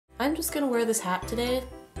I'm just gonna wear this hat today,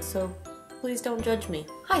 so please don't judge me.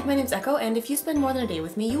 Hi, my name's Echo, and if you spend more than a day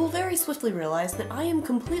with me, you will very swiftly realize that I am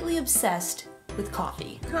completely obsessed with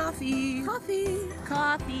coffee. Coffee. Coffee.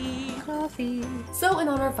 Coffee. Coffee. So in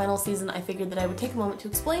honor of final season, I figured that I would take a moment to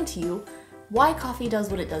explain to you why coffee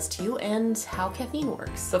does what it does to you and how caffeine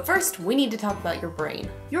works. But first, we need to talk about your brain.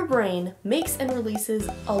 Your brain makes and releases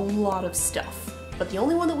a lot of stuff, but the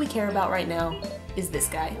only one that we care about right now is this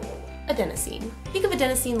guy. Adenosine. Think of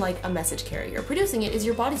adenosine like a message carrier. Producing it is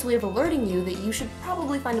your body's way of alerting you that you should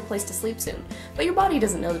probably find a place to sleep soon. But your body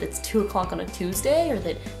doesn't know that it's 2 o'clock on a Tuesday, or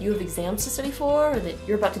that you have exams to study for, or that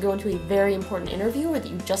you're about to go into a very important interview, or that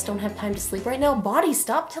you just don't have time to sleep right now. Body,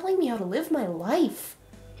 stop telling me how to live my life.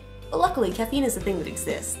 But luckily, caffeine is a thing that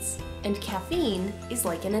exists. And caffeine is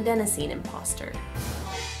like an adenosine imposter.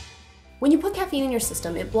 When you put caffeine in your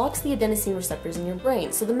system, it blocks the adenosine receptors in your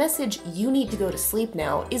brain, so the message, "you need to go to sleep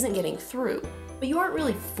now," isn't getting through. But you aren't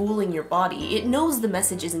really fooling your body. It knows the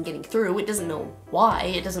message isn't getting through, it doesn't know why,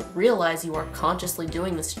 it doesn't realize you are consciously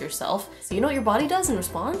doing this to yourself. So you know what your body does in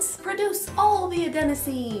response? Produce all the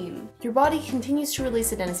adenosine! Your body continues to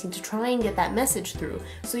release adenosine to try and get that message through,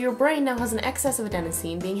 so your brain now has an excess of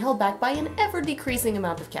adenosine being held back by an ever-decreasing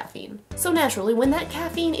amount of caffeine. So naturally, when that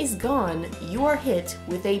caffeine is gone, you are hit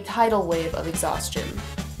with a tidal wave of exhaustion,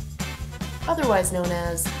 otherwise known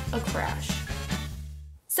as a crash.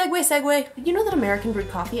 Segue! You know that American brewed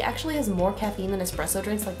coffee actually has more caffeine than espresso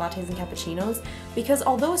drinks like lattes and cappuccinos? Because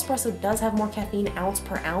although espresso does have more caffeine ounce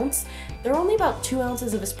per ounce, there are only about 2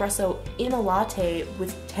 ounces of espresso in a latte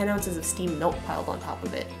with 10 ounces of steamed milk piled on top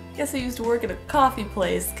of it. Guess I used to work at a coffee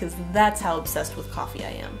place, because that's how obsessed with coffee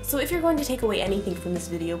I am. So if you're going to take away anything from this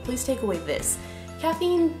video, please take away this.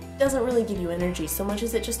 Caffeine doesn't really give you energy so much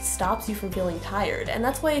as it just stops you from feeling tired, and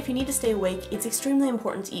that's why if you need to stay awake, it's extremely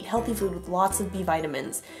important to eat healthy food with lots of B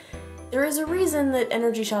vitamins. There is a reason that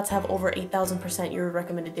energy shots have over 8,000% your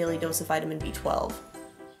recommended daily dose of vitamin B12.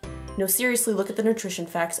 No, seriously, look at the nutrition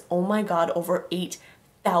facts. Oh my god, over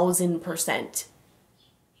 8,000%.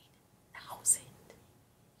 8,000.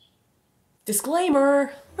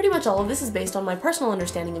 Disclaimer! Pretty much all of this is based on my personal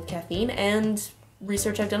understanding of caffeine and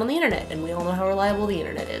research I've done on the internet, and we all know how reliable the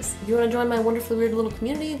internet is. If you want to join my wonderfully weird little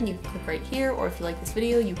community, then you can click right here, or if you like this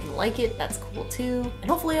video, you can like it, that's cool too.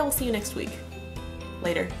 And hopefully I will see you next week.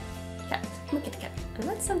 Later. Cat. I'm a kitty cat. And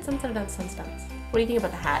that's something that sounds dance. What do you think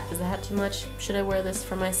about the hat? Is the hat too much? Should I wear this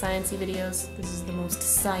for my sciencey videos? This is the most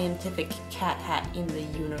scientific cat hat in the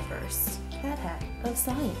universe. Cat hat of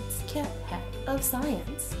science. Cat hat of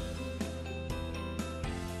science.